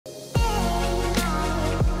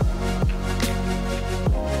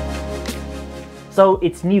So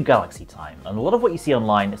it's new Galaxy time, and a lot of what you see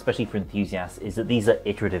online, especially for enthusiasts, is that these are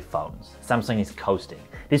iterative phones. Samsung is coasting.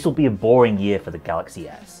 This will be a boring year for the Galaxy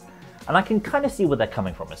S. And I can kind of see where they're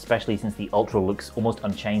coming from, especially since the Ultra looks almost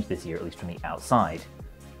unchanged this year, at least from the outside.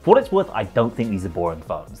 For what it's worth, I don't think these are boring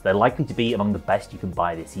phones. They're likely to be among the best you can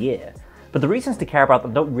buy this year. But the reasons to care about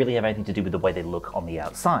them don't really have anything to do with the way they look on the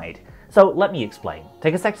outside. So let me explain.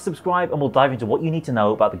 Take a sec to subscribe and we'll dive into what you need to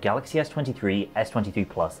know about the Galaxy S23, S23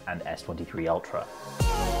 Plus and S23 Ultra.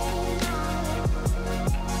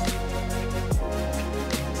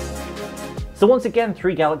 So once again,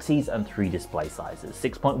 3 Galaxies and 3 display sizes,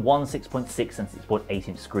 6.1, 6.6 and 6.8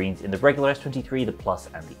 inch screens in the regular S23, the Plus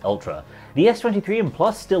and the Ultra. The S23 and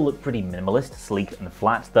Plus still look pretty minimalist, sleek and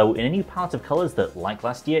flat, though in a new palette of colours that, like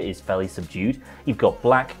last year, is fairly subdued. You've got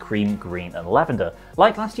black, cream, green and lavender.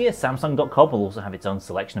 Like last year, Samsung.com will also have its own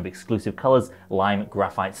selection of exclusive colours, lime,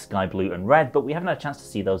 graphite, sky blue and red, but we haven't had a chance to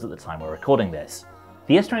see those at the time we're recording this.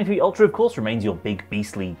 The S23 Ultra of course remains your big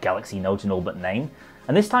beastly Galaxy Note in all but name,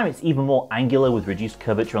 and this time it's even more angular with reduced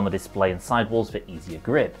curvature on the display and sidewalls for easier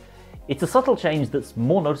grip. It's a subtle change that's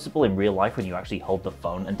more noticeable in real life when you actually hold the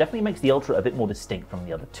phone and definitely makes the Ultra a bit more distinct from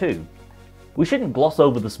the other two. We shouldn't gloss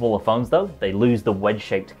over the smaller phones though. They lose the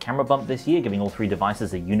wedge-shaped camera bump this year, giving all 3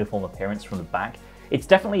 devices a uniform appearance from the back. It's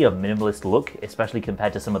definitely a minimalist look, especially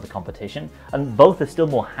compared to some of the competition, and both are still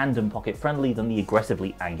more hand and pocket friendly than the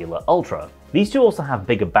aggressively angular Ultra. These two also have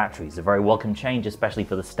bigger batteries, a very welcome change especially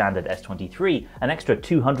for the standard S23, an extra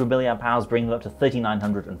 200 mAh bringing them up to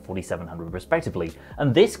 3900 and 4700 respectively,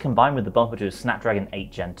 and this combined with the bumper to Snapdragon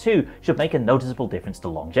 8 Gen 2 should make a noticeable difference to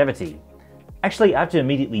longevity. Actually, I have to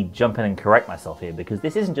immediately jump in and correct myself here because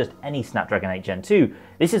this isn't just any Snapdragon 8 Gen 2,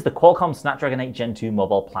 this is the Qualcomm Snapdragon 8 Gen 2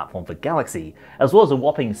 mobile platform for Galaxy. As well as a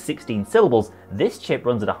whopping 16 syllables, this chip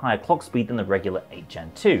runs at a higher clock speed than the regular 8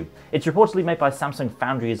 Gen 2. It's reportedly made by Samsung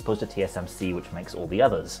Foundry as opposed to TSMC, which makes all the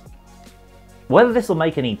others. Whether this will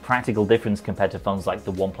make any practical difference compared to phones like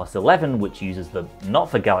the OnePlus 11, which uses the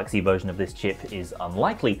not-for-Galaxy version of this chip, is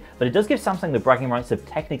unlikely, but it does give Samsung the bragging rights of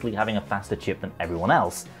technically having a faster chip than everyone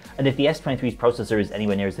else. And if the S23's processor is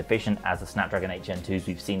anywhere near as efficient as the Snapdragon 8 Gen 2s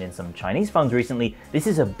we've seen in some Chinese phones recently, this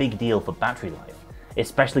is a big deal for battery life,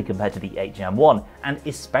 especially compared to the 8 Gen 1, and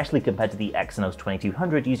especially compared to the Exynos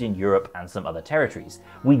 2200 used in Europe and some other territories.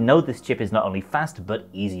 We know this chip is not only fast, but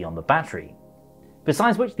easy on the battery.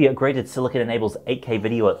 Besides which, the upgraded silicon enables 8K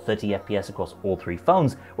video at 30 FPS across all 3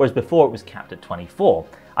 phones, whereas before it was capped at 24.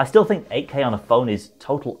 I still think 8K on a phone is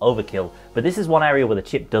total overkill, but this is one area where the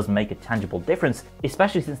chip does make a tangible difference,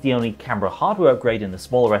 especially since the only camera hardware upgrade in the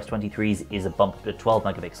smaller S23s is a bump up to 12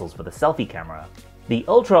 megapixels for the selfie camera. The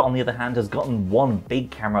Ultra, on the other hand, has gotten one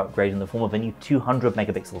big camera upgrade in the form of a new 200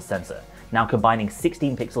 megapixel sensor, now combining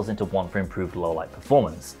 16 pixels into one for improved low light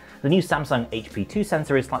performance. The new Samsung HP2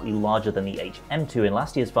 sensor is slightly larger than the HM2 in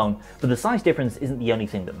last year's phone, but the size difference isn't the only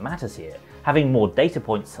thing that matters here. Having more data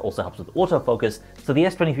points also helps with autofocus, so the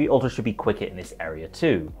S23 Ultra should be quicker in this area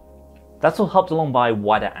too. That's all helped along by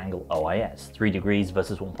wider angle OIS, 3 degrees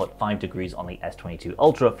versus 1.5 degrees on the S22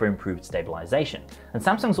 Ultra for improved stabilization. And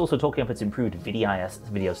Samsung's also talking up its improved VDIS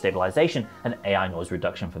video stabilization and AI noise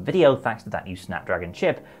reduction for video thanks to that new Snapdragon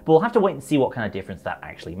chip, but we'll have to wait and see what kind of difference that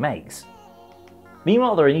actually makes.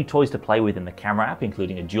 Meanwhile, there are new toys to play with in the camera app,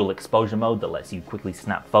 including a dual exposure mode that lets you quickly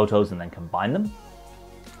snap photos and then combine them.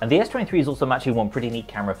 And the S23 is also matching one pretty neat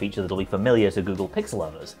camera feature that'll be familiar to Google Pixel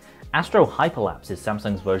owners. Astro Hyperlapse is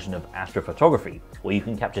Samsung's version of astrophotography, where you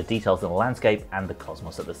can capture details in the landscape and the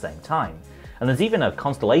cosmos at the same time. And there's even a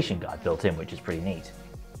constellation guide built in, which is pretty neat.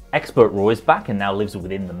 Expert RAW is back and now lives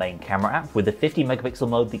within the main camera app with a 50 megapixel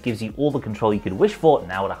mode that gives you all the control you could wish for,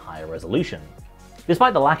 now at a higher resolution.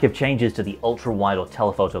 Despite the lack of changes to the ultra-wide or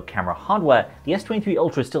telephoto camera hardware, the S23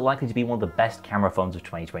 Ultra is still likely to be one of the best camera phones of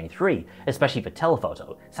 2023, especially for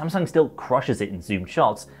telephoto. Samsung still crushes it in zoom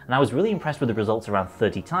shots, and I was really impressed with the results around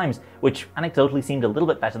 30 times, which anecdotally seemed a little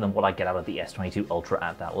bit better than what I get out of the S22 Ultra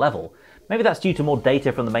at that level. Maybe that's due to more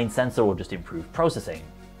data from the main sensor or just improved processing.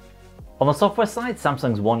 On the software side,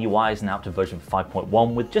 Samsung's One UI is now up to version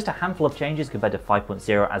 5.1 with just a handful of changes compared to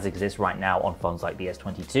 5.0 as exists right now on phones like the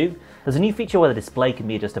S22. There's a new feature where the display can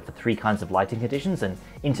be adjusted for 3 kinds of lighting conditions, an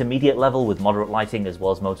intermediate level with moderate lighting as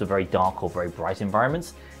well as modes of very dark or very bright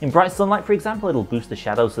environments. In bright sunlight, for example, it'll boost the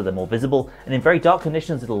shadows so they're more visible, and in very dark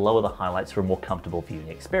conditions it'll lower the highlights for a more comfortable viewing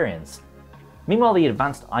experience. Meanwhile, the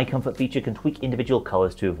advanced eye comfort feature can tweak individual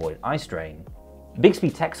colors to avoid eye strain. Bixby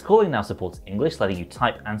Text Calling now supports English, letting you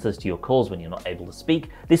type answers to your calls when you're not able to speak.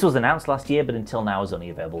 This was announced last year, but until now is only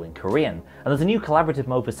available in Korean. And there's a new collaborative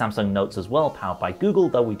mode for Samsung Notes as well, powered by Google,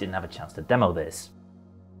 though we didn't have a chance to demo this.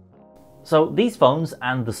 So these phones,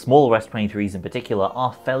 and the smaller S23s in particular,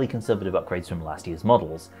 are fairly conservative upgrades from last year's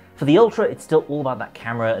models. For the Ultra, it's still all about that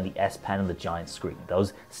camera and the S Pen and the giant screen,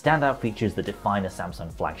 those standout features that define a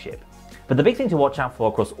Samsung flagship. But the big thing to watch out for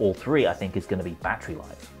across all three, I think, is going to be battery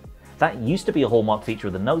life. That used to be a hallmark feature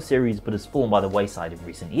of the Note series, but has fallen by the wayside in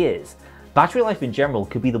recent years. Battery life in general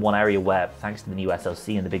could be the one area where, thanks to the new SoC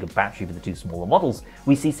and the bigger battery for the two smaller models,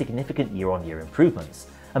 we see significant year-on-year improvements.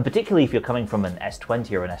 And particularly if you're coming from an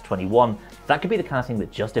S20 or an S21, that could be the kind of thing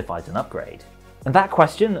that justifies an upgrade. And that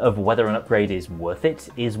question of whether an upgrade is worth it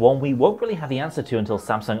is one we won't really have the answer to until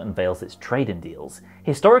Samsung unveils its trade-in deals.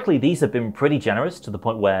 Historically, these have been pretty generous to the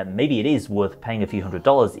point where maybe it is worth paying a few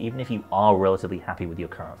 $100s even if you are relatively happy with your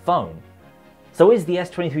current phone. So is the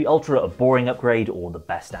S23 Ultra a boring upgrade or the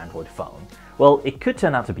best Android phone? Well, it could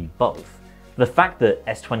turn out to be both. The fact that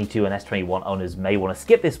S22 and S21 owners may want to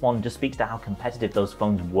skip this one just speaks to how competitive those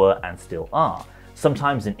phones were and still are.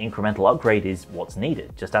 Sometimes an incremental upgrade is what's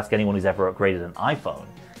needed. Just ask anyone who's ever upgraded an iPhone.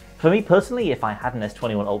 For me personally, if I had an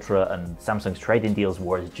S21 Ultra and Samsung's trade-in deals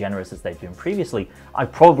were as generous as they've been previously, I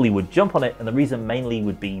probably would jump on it, and the reason mainly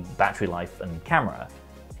would be battery life and camera.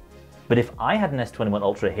 But if I had an S21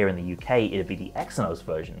 Ultra here in the UK, it'd be the Exynos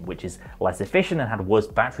version, which is less efficient and had worse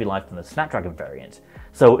battery life than the Snapdragon variant.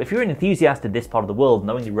 So if you're an enthusiast in this part of the world,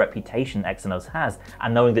 knowing the reputation Exynos has,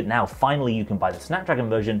 and knowing that now finally you can buy the Snapdragon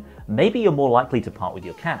version, maybe you're more likely to part with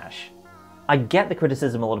your cash. I get the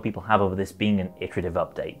criticism a lot of people have over this being an iterative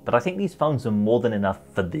update, but I think these phones are more than enough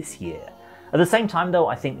for this year. At the same time though,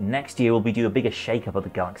 I think next year will be due a bigger shake-up of the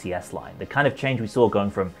Galaxy S line, the kind of change we saw going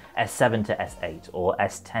from S7 to S8 or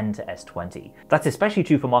S10 to S20. That's especially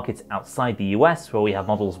true for markets outside the US, where we have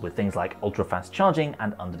models with things like ultra-fast charging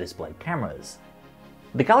and under-display cameras.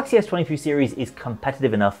 The Galaxy S23 series is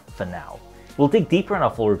competitive enough for now. We'll dig deeper in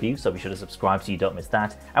our full review, so be sure to subscribe so you don't miss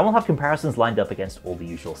that, and we'll have comparisons lined up against all the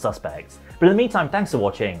usual suspects. But in the meantime, thanks for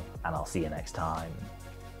watching, and I'll see you next time.